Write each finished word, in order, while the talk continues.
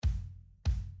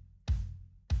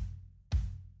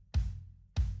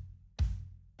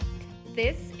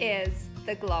This is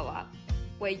The Glow Up,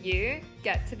 where you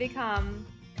get to become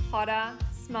hotter,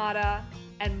 smarter,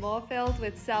 and more filled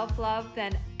with self-love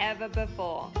than ever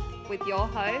before, with your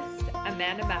host,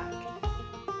 Amanda Mack.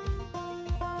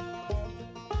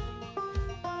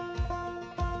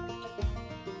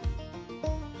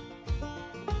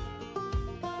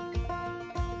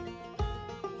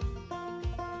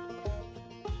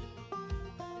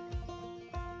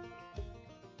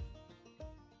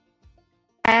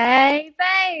 Hey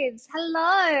babes,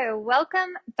 hello, welcome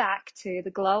back to The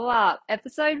Glow Up,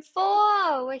 episode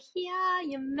 4. We're here,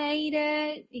 you made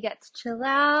it. You get to chill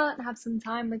out, have some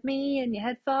time with me and your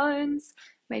headphones,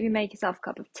 maybe make yourself a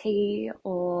cup of tea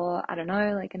or I don't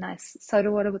know, like a nice soda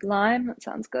water with lime. That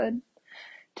sounds good.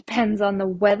 Depends on the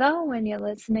weather when you're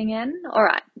listening in. All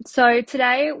right, so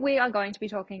today we are going to be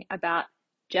talking about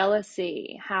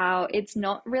jealousy, how it's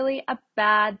not really a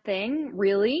bad thing,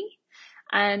 really,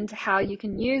 and how you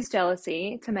can use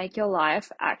jealousy to make your life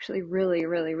actually really,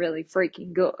 really, really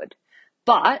freaking good.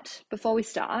 But before we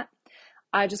start,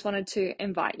 I just wanted to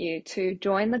invite you to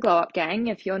join the Glow Up Gang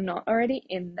if you're not already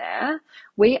in there.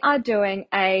 We are doing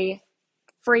a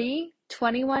free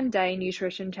 21-day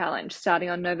nutrition challenge starting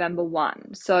on November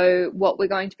 1. So what we're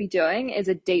going to be doing is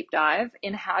a deep dive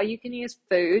in how you can use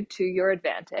food to your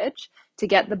advantage to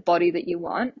get the body that you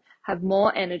want, have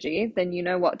more energy than you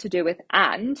know what to do with,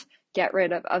 and get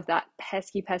rid of that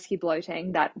pesky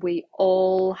bloating that we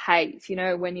all hate. You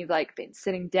know, when you've like been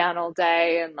sitting down all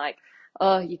day and like,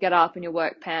 oh, you get up and your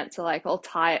work pants are like all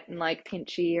tight and like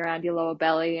pinchy around your lower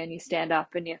belly, and you stand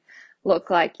up and you look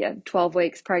like you're 12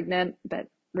 weeks pregnant, but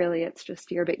really it's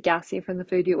just you're a bit gassy from the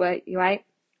food you ate.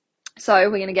 So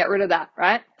we're going to get rid of that,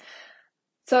 right?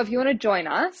 So if you want to join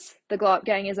us, the Glow Up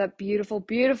Gang is a beautiful,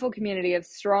 beautiful community of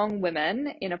strong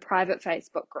women in a private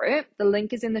Facebook group. The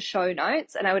link is in the show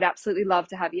notes, and I would absolutely love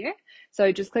to have you.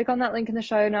 So just click on that link in the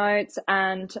show notes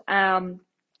and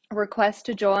request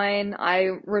to join. I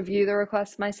review the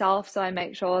requests myself, so I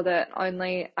make sure that I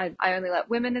only let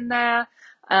women in there.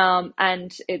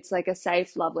 And it's like a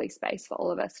safe, lovely space for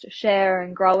all of us to share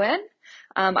and grow in.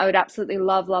 I would absolutely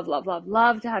love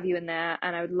to have you in there,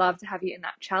 and I would love to have you in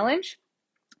that challenge.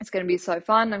 It's going to be so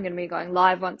fun. I'm going to be going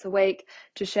live once a week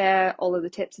to share all of the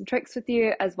tips and tricks with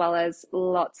you, as well as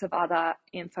lots of other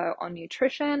info on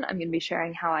nutrition. I'm going to be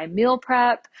sharing how I meal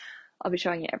prep. I'll be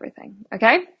showing you everything.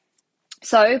 Okay.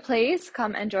 So please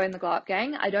come and join the Glow Up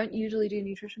Gang. I don't usually do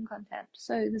nutrition content,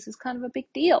 so this is kind of a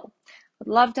big deal. I'd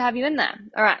love to have you in there.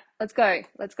 All right, let's go.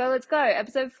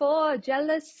 Episode 4,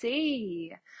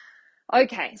 jealousy.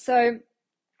 Okay, so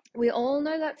we all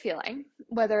know that feeling,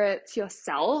 whether it's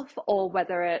yourself or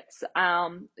whether it's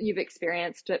you've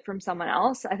experienced it from someone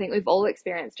else. I think we've all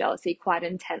experienced jealousy quite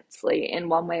intensely in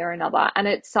one way or another, and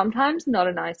it's sometimes not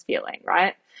a nice feeling,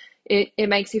 right? It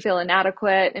makes you feel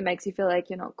inadequate. It makes you feel like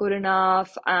you're not good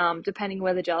enough, depending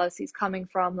where the jealousy is coming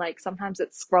from. Like sometimes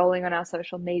it's scrolling on our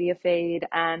social media feed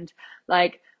and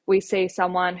like we see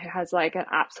someone who has like an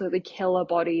absolutely killer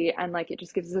body and like it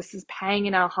just gives us this pang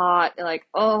in our heart. You're like,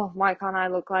 oh, why can't I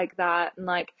look like that? And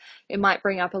like it might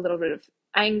bring up a little bit of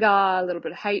anger, a little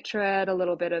bit of hatred, a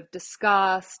little bit of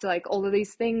disgust. Like all of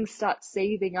these things start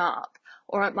seething up.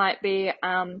 Or it might be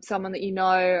someone that you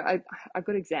know. A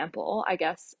good example, I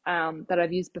guess, that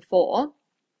I've used before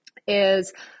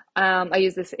is I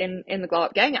use this in the Glow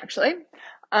Up Gang actually.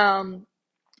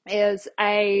 Is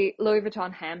a Louis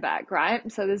Vuitton handbag,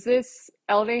 right? So there's this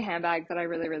LV handbag that I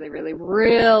really, really, really,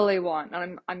 really want,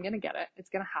 and I'm gonna get it. It's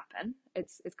gonna happen.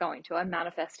 It's going to. I'm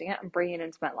manifesting it. I'm bringing it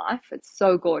into my life. It's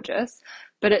so gorgeous,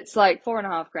 but it's like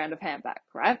 $4,500 of handbag,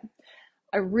 right?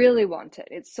 I really want it.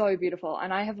 It's so beautiful,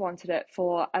 and I have wanted it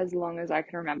for as long as I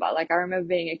can remember. Like I remember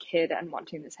being a kid and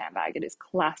wanting this handbag. It is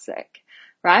classic,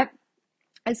 right?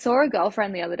 I saw a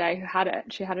girlfriend the other day who had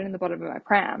it. She had it in the bottom of my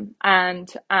pram. And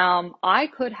I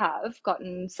could have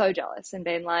gotten so jealous and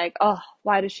been like, oh,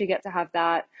 why does she get to have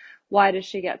that? Why does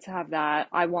she get to have that?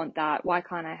 I want that. Why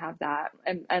can't I have that?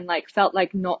 And like felt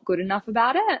like not good enough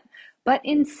about it. But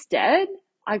instead,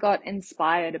 I got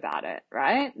inspired about it,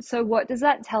 right? So what does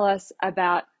that tell us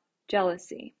about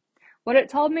jealousy? What it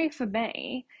told me for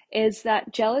me is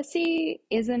that jealousy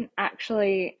isn't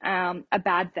actually a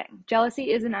bad thing.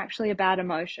 Jealousy isn't actually a bad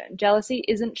emotion. Jealousy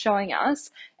isn't showing us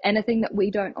anything that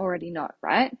we don't already know,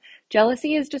 right?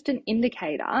 Jealousy is just an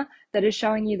indicator that is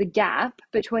showing you the gap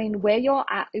between where you are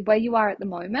at the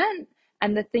moment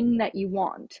and the thing that you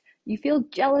want. You feel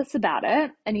jealous about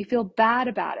it and you feel bad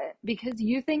about it Because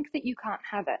you think that you can't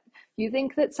have it. You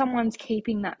think that someone's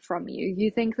keeping that from you. You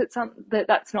think that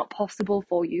that's not possible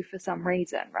for you for some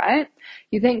reason, right?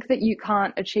 You think that you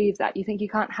can't achieve that. You think you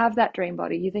can't have that dream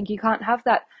body. You think you can't have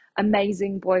that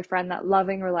amazing boyfriend, that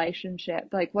loving relationship,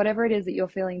 like whatever it is that you're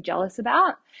feeling jealous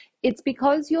about. It's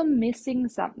because you're missing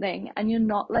something and you're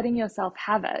not letting yourself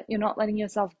have it. You're not letting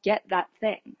yourself get that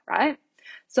thing, right?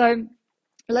 So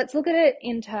let's look at it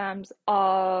in terms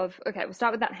of, okay, we'll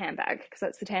start with that handbag because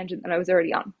that's the tangent that I was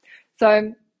already on.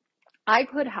 So I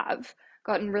could have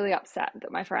gotten really upset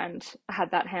that my friend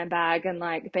had that handbag and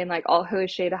like been like, oh, who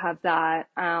is she to have that?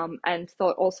 And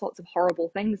thought all sorts of horrible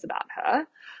things about her.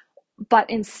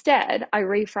 But instead I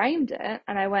reframed it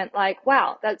and I went like,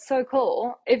 wow, that's so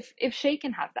cool. If she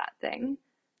can have that thing,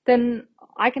 then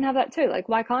I can have that too. Like,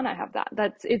 why can't I have that?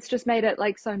 It's just made it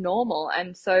like so normal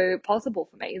and so possible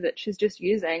for me that she's just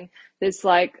using this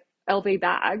like LV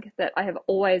bag that I have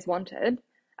always wanted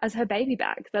as her baby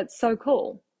bag. That's so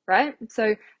cool, right?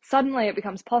 So suddenly it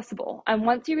becomes possible. And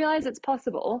once you realize it's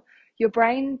possible, your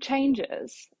brain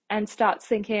changes and starts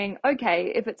thinking,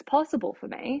 okay, if it's possible for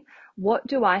me, what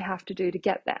do I have to do to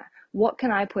get there? What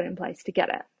can I put in place to get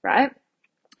it, right?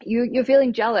 You're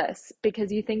feeling jealous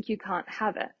because you think you can't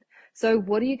have it. So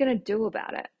what are you going to do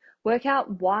about it? Work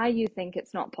out why you think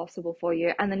it's not possible for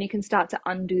you, and then you can start to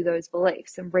undo those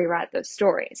beliefs and rewrite those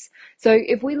stories. So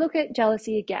if we look at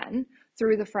jealousy again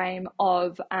through the frame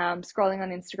of scrolling on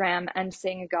Instagram and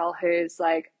seeing a girl who's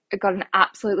like got an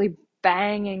absolutely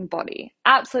banging body,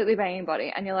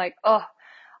 and you're like, oh,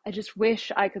 I just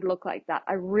wish I could look like that.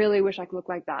 I really wish I could look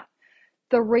like that.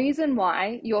 The reason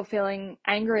why you're feeling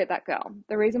angry at that girl,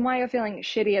 the reason why you're feeling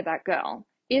shitty at that girl,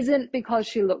 isn't because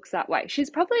she looks that way. She's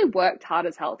probably worked hard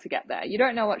as hell to get there. You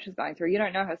don't know what she's going through. You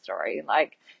don't know her story.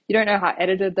 Like, you don't know how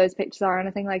edited those pictures are or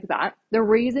anything like that. The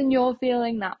reason you're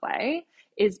feeling that way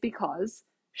is because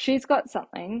she's got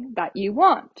something that you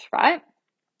want, right?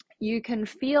 You can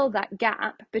feel that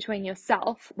gap between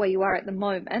yourself, where you are at the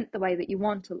moment, the way that you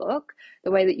want to look,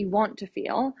 the way that you want to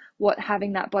feel, what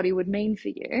having that body would mean for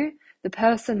you, the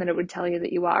person that it would tell you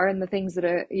that you are, and the things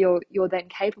that you're then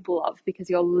capable of because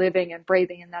you're living and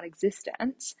breathing in that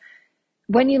existence.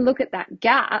 When you look at that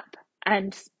gap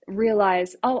and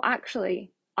realize, oh,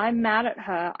 actually, I'm mad at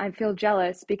her, I feel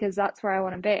jealous because that's where I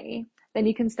want to be, then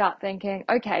you can start thinking,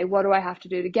 okay, what do I have to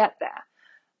do to get there?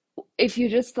 If you're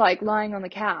just like lying on the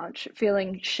couch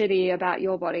feeling shitty about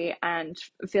your body and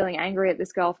feeling angry at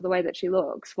this girl for the way that she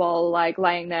looks while like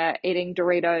laying there eating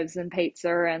Doritos and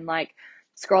pizza and like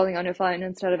scrolling on your phone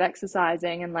instead of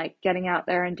exercising and like getting out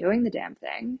there and doing the damn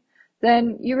thing,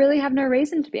 then you really have no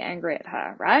reason to be angry at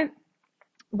her, right?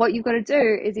 What you've got to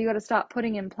do is you've got to start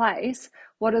putting in place,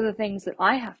 what are the things that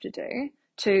I have to do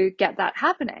to get that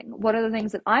happening? What are the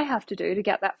things that I have to do to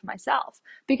get that for myself?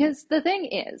 Because the thing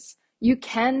is, you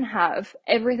can have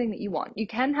everything that you want. You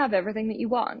can have everything that you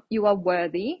want. You are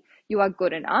worthy. You are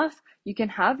good enough. You can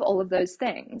have all of those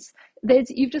things.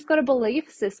 You've just got a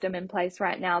belief system in place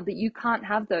right now that you can't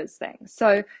have those things.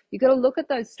 So you've got to look at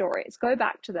those stories, go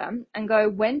back to them and go,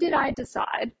 when did I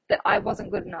decide that I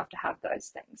wasn't good enough to have those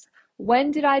things? When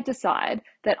did I decide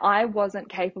that I wasn't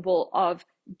capable of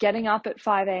getting up at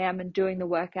 5 a.m. and doing the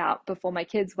workout before my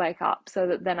kids wake up so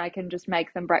that then I can just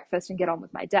make them breakfast and get on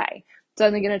with my day? It's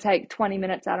only going to take 20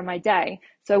 minutes out of my day.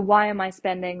 So why am I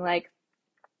spending like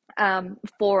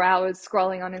 4 hours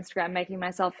scrolling on Instagram, making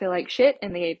myself feel like shit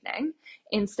in the evening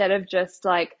instead of just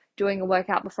like doing a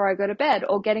workout before I go to bed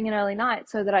or getting an early night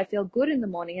so that I feel good in the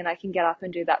morning and I can get up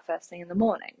and do that first thing in the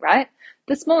morning, right?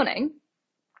 This morning,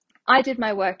 I did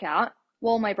my workout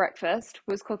while my breakfast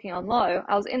was cooking on low.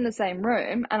 I was in the same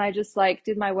room and I just like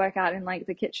did my workout in like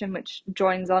the kitchen, which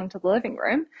joins on to the living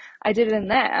room. I did it in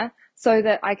there so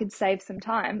that I could save some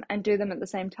time and do them at the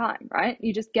same time, right?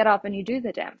 You just get up and you do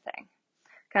the damn thing.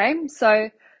 Okay, so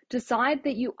decide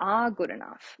that you are good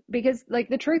enough because, like,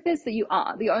 the truth is that you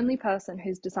are. The only person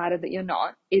who's decided that you're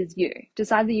not is you.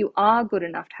 Decide that you are good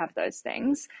enough to have those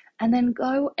things and then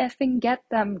go effing get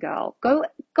them, girl. Go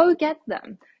get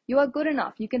them. You are good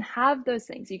enough. You can have those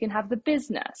things. You can have the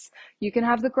business. You can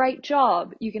have the great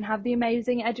job. You can have the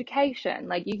amazing education.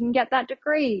 Like, you can get that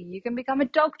degree. You can become a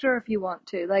doctor if you want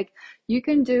to. Like, you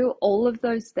can do all of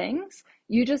those things.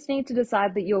 You just need to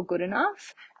decide that you're good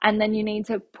enough, and then you need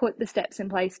to put the steps in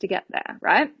place to get there,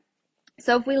 right?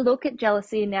 So if we look at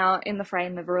jealousy now in the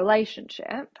frame of a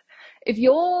relationship, if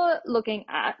you're looking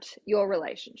at your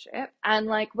relationship and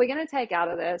like we're going to take out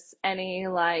of this any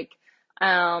like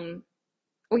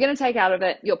we're going to take out of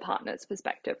it your partner's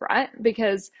perspective, right?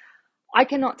 Because I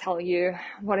cannot tell you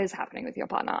what is happening with your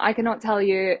partner. I cannot tell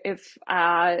you if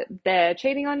they're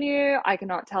cheating on you. I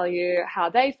cannot tell you how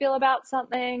they feel about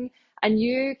something. And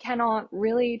you cannot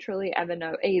really, truly ever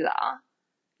know either.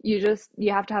 You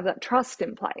have to have that trust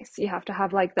in place. You have to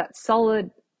have like that solid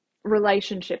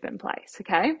relationship in place.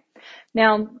 Okay.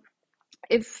 Now,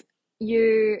 if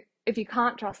you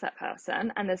can't trust that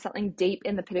person and there's something deep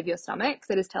in the pit of your stomach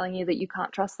that is telling you that you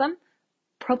can't trust them,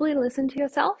 probably listen to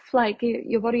yourself. Like,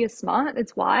 your body is smart,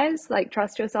 it's wise. Like,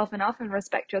 trust yourself enough and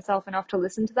respect yourself enough to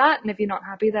listen to that. And if you're not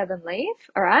happy there, then leave.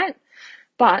 All right.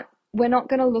 But we're not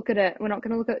going to look at it. We're not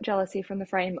going to look at jealousy from the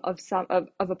frame of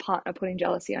a partner putting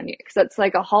jealousy on you, because it's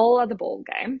like a whole other ball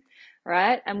game,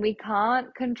 right? And we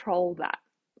can't control that.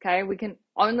 Okay, we can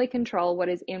only control what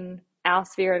is in our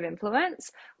sphere of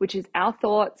influence, which is our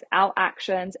thoughts, our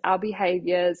actions, our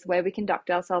behaviors, where we conduct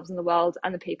ourselves in the world,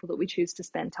 and the people that we choose to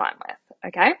spend time with.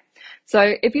 Okay,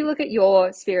 so if you look at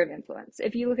your sphere of influence,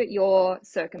 if you look at your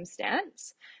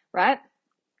circumstance, right?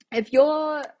 If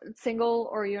you're single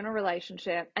or you're in a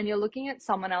relationship and you're looking at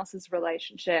someone else's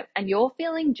relationship and you're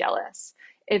feeling jealous,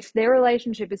 if their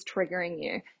relationship is triggering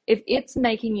you, if it's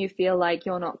making you feel like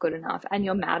you're not good enough and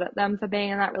you're mad at them for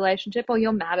being in that relationship, or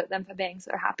you're mad at them for being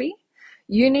so happy,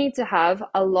 you need to have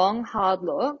a long, hard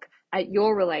look at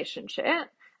your relationship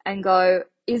and go,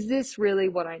 is this really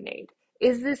what I need?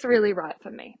 Is this really right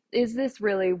for me? Is this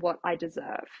really what I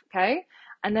deserve? Okay.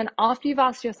 And then after you've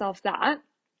asked yourself that,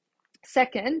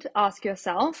 second, ask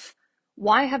yourself,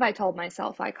 why have I told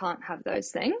myself I can't have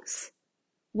those things?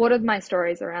 What are my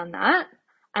stories around that?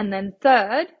 And then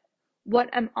third, what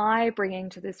am I bringing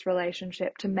to this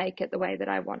relationship to make it the way that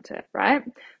I want it, right?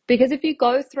 Because if you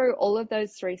go through all of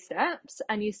those three steps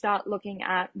and you start looking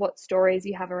at what stories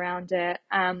you have around it,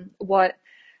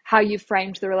 how you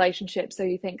framed the relationship so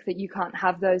you think that you can't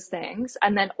have those things,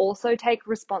 and then also take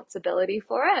responsibility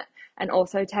for it, and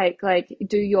also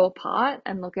do your part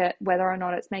and look at whether or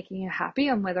not it's making you happy,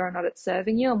 and whether or not it's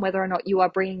serving you, and whether or not you are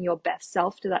bringing your best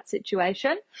self to that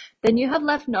situation, then you have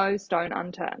left no stone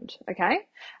unturned. Okay.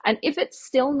 And if it's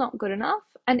still not good enough,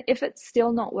 and if it's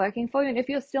still not working for you, and if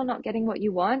you're still not getting what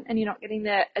you want, and you're not getting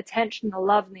the attention, the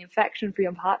love, and the affection for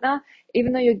your partner,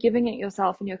 even though you're giving it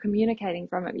yourself and you're communicating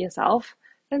from it yourself,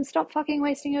 then stop fucking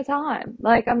wasting your time.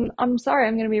 Like, I'm sorry,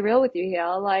 I'm going to be real with you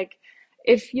here. Like,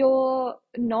 if you're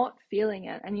not feeling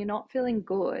it and you're not feeling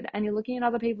good and you're looking at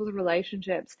other people's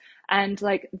relationships and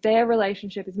like their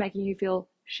relationship is making you feel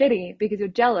shitty because you're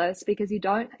jealous because you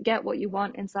don't get what you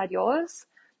want inside yours,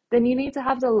 then you need to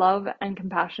have the love and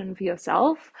compassion for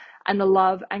yourself and the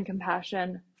love and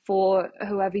compassion for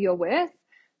whoever you're with,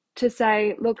 to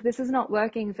say, look, this is not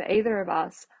working for either of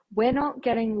us. We're not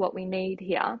getting what we need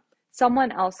here.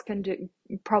 Someone else can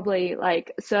probably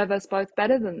like serve us both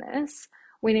better than this.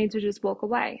 We need to just walk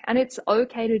away. And it's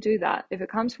okay to do that. If it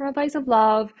comes from a place of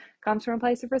love, comes from a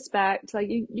place of respect, like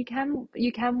you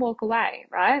can walk away,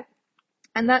 right?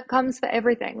 And that comes for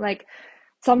everything. Like,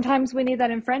 sometimes we need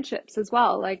that in friendships as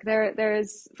well. Like,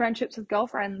 there's friendships with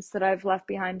girlfriends that I've left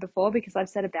behind before because I've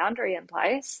set a boundary in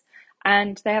place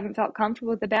and they haven't felt comfortable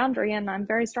with the boundary, and I'm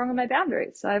very strong on my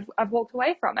boundaries. So I've walked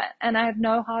away from it and I have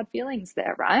no hard feelings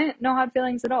there, right? No hard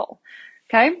feelings at all.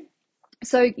 Okay.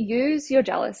 So use your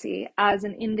jealousy as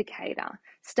an indicator.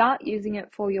 Start using it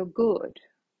for your good.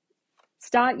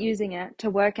 Start using it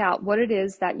to work out what it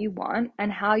is that you want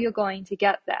and how you're going to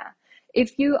get there.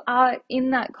 If you are in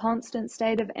that constant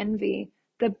state of envy,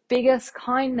 the biggest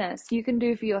kindness you can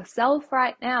do for yourself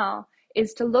right now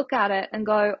is to look at it and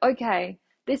go, okay,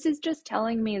 this is just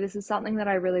telling me this is something that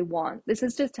I really want. This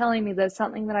is just telling me there's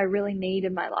something that I really need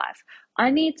in my life.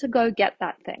 I need to go get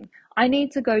that thing. I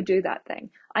need to go do that thing.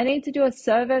 I need to do a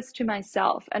service to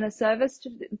myself and a service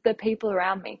to the people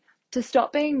around me, to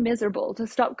stop being miserable, to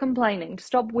stop complaining, to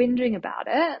stop whinging about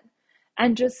it,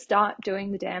 and just start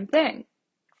doing the damn thing.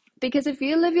 Because if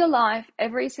you live your life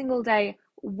every single day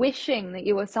wishing that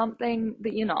you were something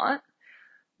that you're not,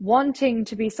 wanting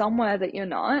to be somewhere that you're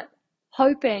not,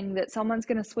 hoping that someone's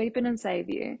going to sweep in and save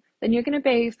you, then you're going to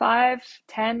be 5,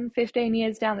 10, 15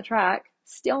 years down the track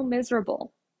still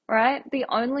miserable, right? The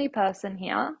only person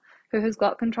here who has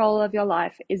got control of your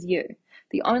life is you.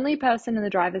 The only person in the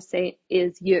driver's seat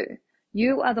is you.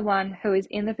 You are the one who is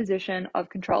in the position of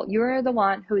control. You are the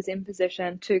one who is in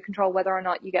position to control whether or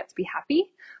not you get to be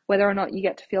happy, whether or not you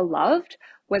get to feel loved,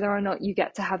 whether or not you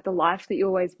get to have the life that you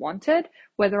always wanted,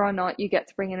 whether or not you get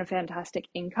to bring in a fantastic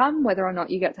income, whether or not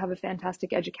you get to have a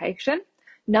fantastic education.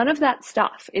 None of that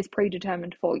stuff is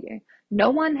predetermined for you. No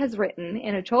one has written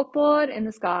in a chalkboard in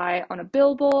the sky, on a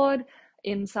billboard,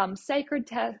 in some sacred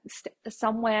text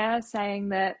somewhere saying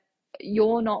that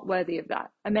you're not worthy of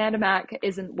that. Amanda Mack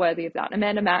isn't worthy of that.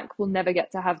 Amanda Mack will never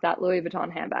get to have that Louis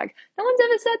Vuitton handbag. No one's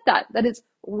ever said that. That is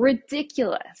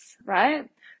ridiculous, right?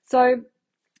 So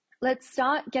let's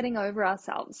start getting over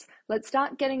ourselves. Let's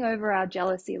start getting over our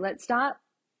jealousy. Let's start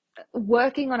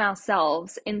working on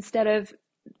ourselves instead of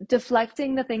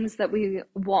deflecting the things that we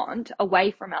want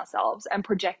away from ourselves and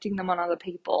projecting them on other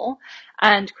people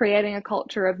and creating a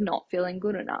culture of not feeling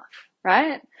good enough,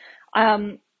 right?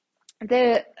 Um,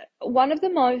 the One of the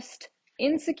most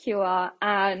insecure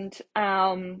and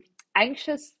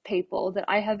anxious people that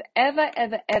I have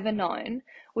ever known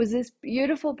was this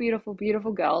beautiful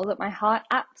girl that my heart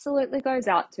absolutely goes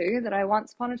out to, that I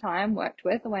once upon a time worked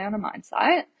with away on a mine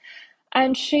site.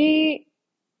 And she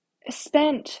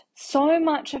spent so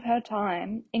much of her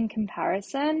time in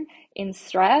comparison, in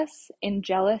stress, in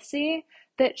jealousy,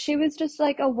 that she was just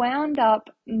like a wound up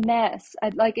mess.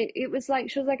 Like it was like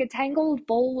she was like a tangled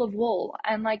ball of wool,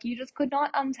 and like you just could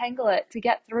not untangle it to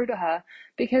get through to her,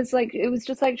 because like it was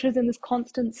just like she was in this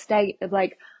constant state of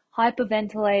like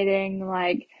hyperventilating,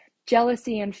 like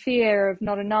jealousy and fear of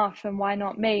not enough, and why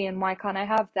not me, and why can't I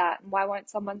have that, and why won't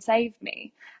someone save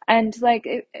me. And like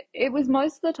it was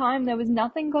most of the time there was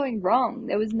nothing going wrong.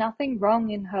 There was nothing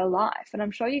wrong in her life. And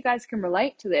I'm sure you guys can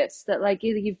relate to this, that like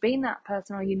either you've been that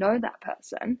person or you know that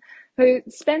person who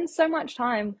spends so much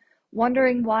time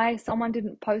wondering why someone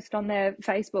didn't post on their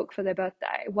Facebook for their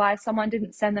birthday, why someone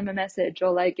didn't send them a message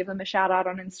or like give them a shout out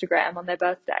on Instagram on their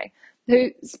birthday, who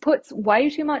puts way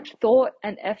too much thought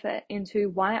and effort into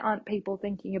why aren't people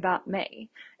thinking about me,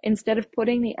 instead of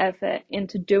putting the effort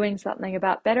into doing something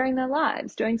about bettering their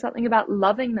lives, doing something about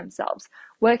loving themselves,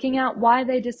 working out why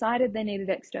they decided they needed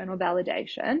external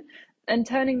validation, and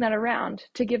turning that around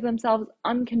to give themselves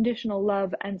unconditional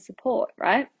love and support,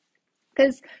 right?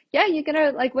 Because, yeah, you're going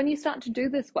to, like, when you start to do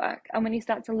this work and when you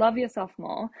start to love yourself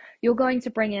more, you're going to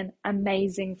bring in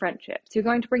amazing friendships. You're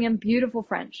going to bring in beautiful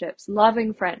friendships,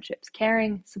 loving friendships,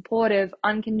 caring, supportive,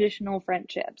 unconditional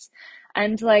friendships,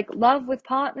 and like love with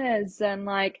partners. And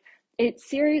like, it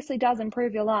seriously does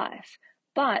improve your life.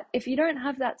 But if you don't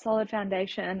have that solid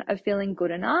foundation of feeling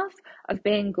good enough, of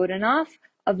being good enough,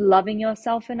 of loving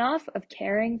yourself enough, of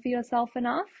caring for yourself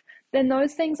enough, then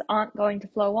those things aren't going to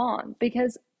flow on,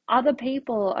 because other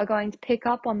people are going to pick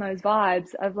up on those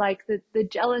vibes of like the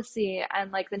jealousy and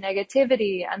like the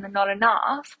negativity and the not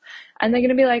enough. And they're going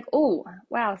to be like, oh,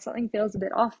 wow, something feels a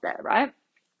bit off there, right?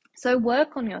 So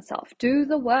work on yourself, do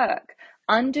the work,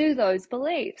 undo those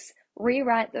beliefs,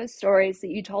 rewrite those stories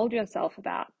that you told yourself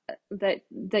about that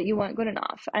you weren't good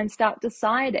enough, and start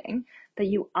deciding that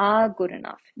you are good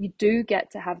enough. You do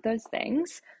get to have those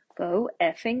things. Go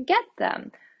effing get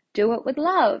them. Do it with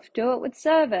love, do it with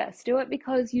service, do it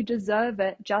because you deserve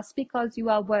it, just because you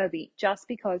are worthy, just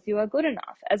because you are good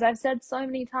enough. As I've said so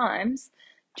many times,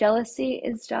 jealousy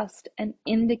is just an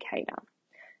indicator.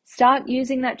 Start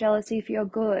using that jealousy for your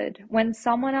good. When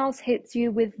someone else hits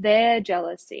you with their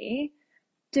jealousy,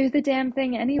 do the damn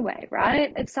thing anyway,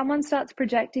 right? If someone starts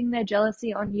projecting their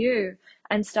jealousy on you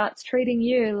and starts treating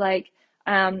you like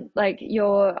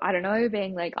you're, I don't know,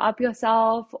 being like up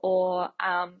yourself, or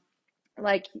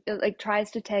like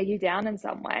tries to tear you down in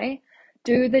some way,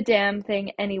 do the damn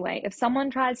thing anyway. If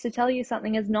someone tries to tell you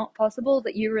something is not possible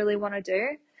that you really want to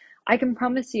do, I can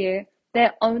promise you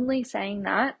they're only saying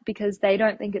that because they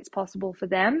don't think it's possible for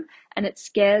them and it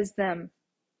scares them.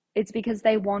 It's because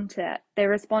they want it. They're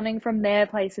responding from their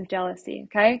place of jealousy,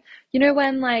 okay? You know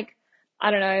when like,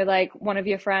 I don't know, like one of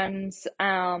your friends,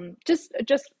 just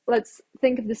let's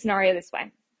think of the scenario this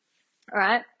way. All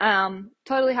right.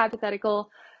 Totally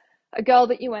hypothetical. A girl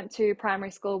that you went to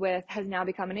primary school with has now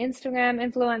become an Instagram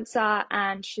influencer,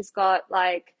 and she's got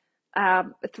like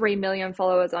 3 million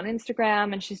followers on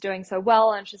Instagram, and she's doing so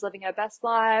well and she's living her best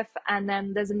life. And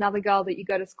then there's another girl that you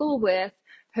go to school with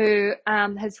who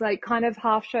has like kind of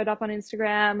half showed up on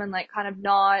Instagram and like kind of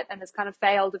not, and has kind of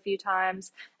failed a few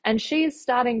times. And she's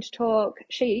starting to talk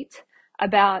shit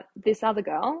about this other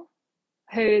girl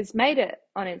who's made it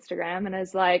on Instagram and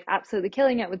is like absolutely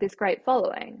killing it with this great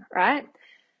following, right?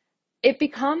 It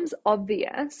becomes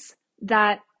obvious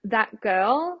that that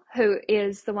girl who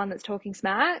is the one that's talking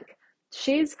smack,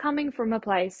 she's coming from a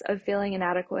place of feeling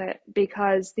inadequate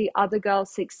because the other girl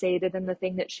succeeded in the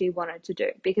thing that she wanted to do,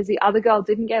 because the other girl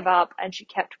didn't give up and she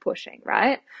kept pushing,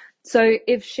 right? So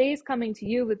if she's coming to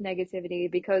you with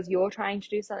negativity because you're trying to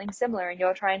do something similar and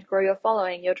you're trying to grow your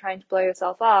following, you're trying to blow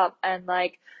yourself up and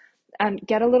like and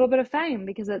get a little bit of fame,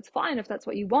 because it's fine if that's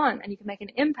what you want and you can make an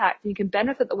impact and you can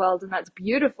benefit the world, and that's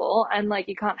beautiful, and like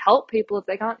you can't help people if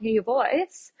they can't hear your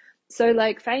voice, so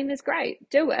like fame is great,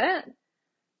 do it.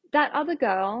 That other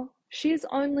girl, she's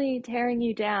only tearing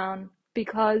you down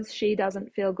because she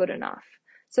doesn't feel good enough.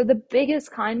 So the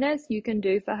biggest kindness you can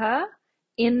do for her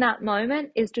in that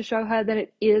moment is to show her that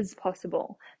it is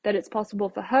possible, that it's possible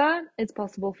for her, it's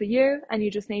possible for you, and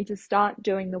you just need to start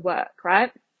doing the work,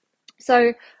 right?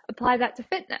 So apply that to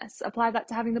fitness, apply that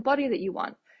to having the body that you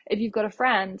want. If you've got a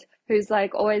friend who's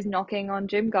like always knocking on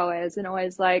gym goers and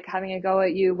always like having a go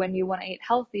at you when you want to eat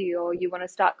healthy, or you want to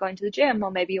start going to the gym,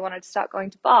 or maybe you wanted to start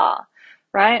going to bar,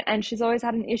 right? And she's always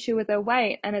had an issue with her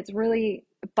weight and it's really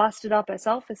busted up her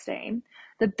self-esteem.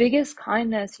 The biggest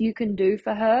kindness you can do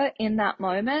for her in that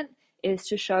moment is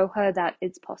to show her that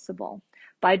it's possible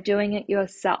by doing it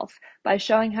yourself, by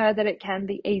showing her that it can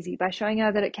be easy, by showing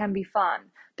her that it can be fun.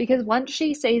 Because once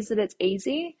she sees that it's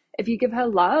easy, if you give her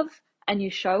love and you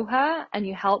show her and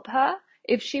you help her,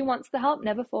 if she wants the help,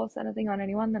 never force anything on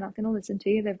anyone. They're not going to listen to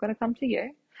you. They've got to come to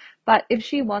you. But if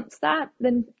she wants that,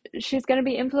 then she's going to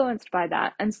be influenced by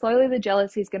that. And slowly the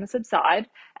jealousy is going to subside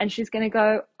and she's going to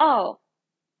go, oh,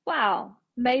 wow,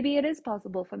 maybe it is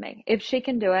possible for me. If she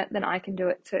can do it, then I can do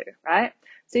it too, right?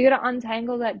 So you got to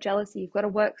untangle that jealousy. You've got to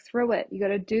work through it. You got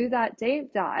to do that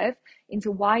deep dive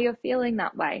into why you're feeling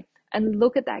that way and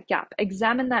look at that gap.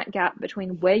 Examine that gap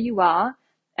between where you are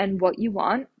and what you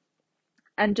want,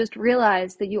 and just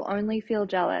realize that you only feel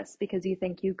jealous because you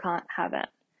think you can't have it.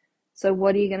 So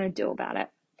what are you going to do about it?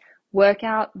 Work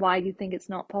out why you think it's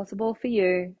not possible for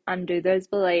you, undo those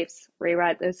beliefs,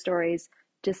 rewrite those stories,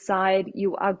 decide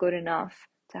you are good enough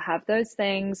to have those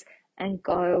things, and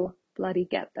go bloody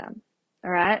get them.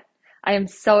 All right? I am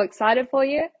so excited for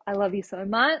you. I love you so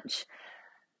much.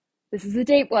 This is a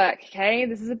deep work, okay?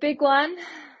 This is a big one.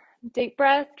 Deep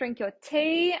breath, drink your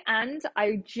tea, and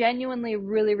I genuinely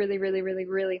really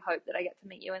hope that I get to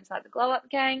meet you inside the Glow Up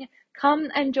Gang. Come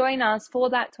and join us for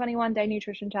that 21-day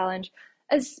nutrition challenge,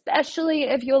 especially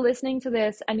if you're listening to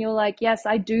this and you're like, yes,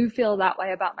 I do feel that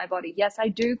way about my body. Yes, I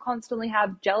do constantly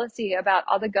have jealousy about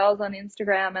other girls on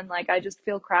Instagram and like I just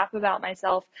feel crap about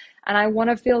myself and I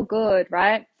want to feel good,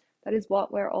 right? That is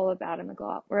what we're all about in the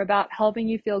Glow Up. We're about helping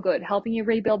you feel good, helping you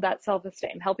rebuild that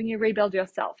self-esteem, helping you rebuild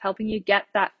yourself, helping you get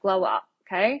that glow up,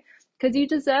 okay? Because you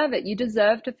deserve it. You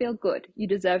deserve to feel good. You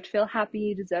deserve to feel happy.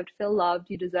 You deserve to feel loved.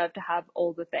 You deserve to have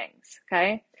all the things,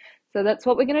 okay? So that's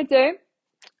what we're going to do.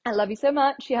 I love you so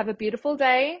much. You have a beautiful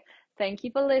day. Thank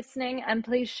you for listening, and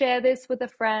please share this with a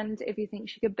friend if you think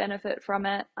she could benefit from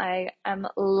it. I am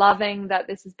loving that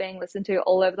this is being listened to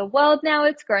all over the world now.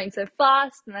 It's growing so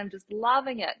fast and I'm just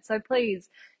loving it. So please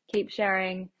keep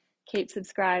sharing, keep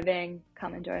subscribing,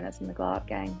 come and join us in the Glow Up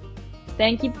Gang.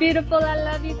 Thank you, beautiful. I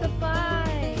love you. Goodbye.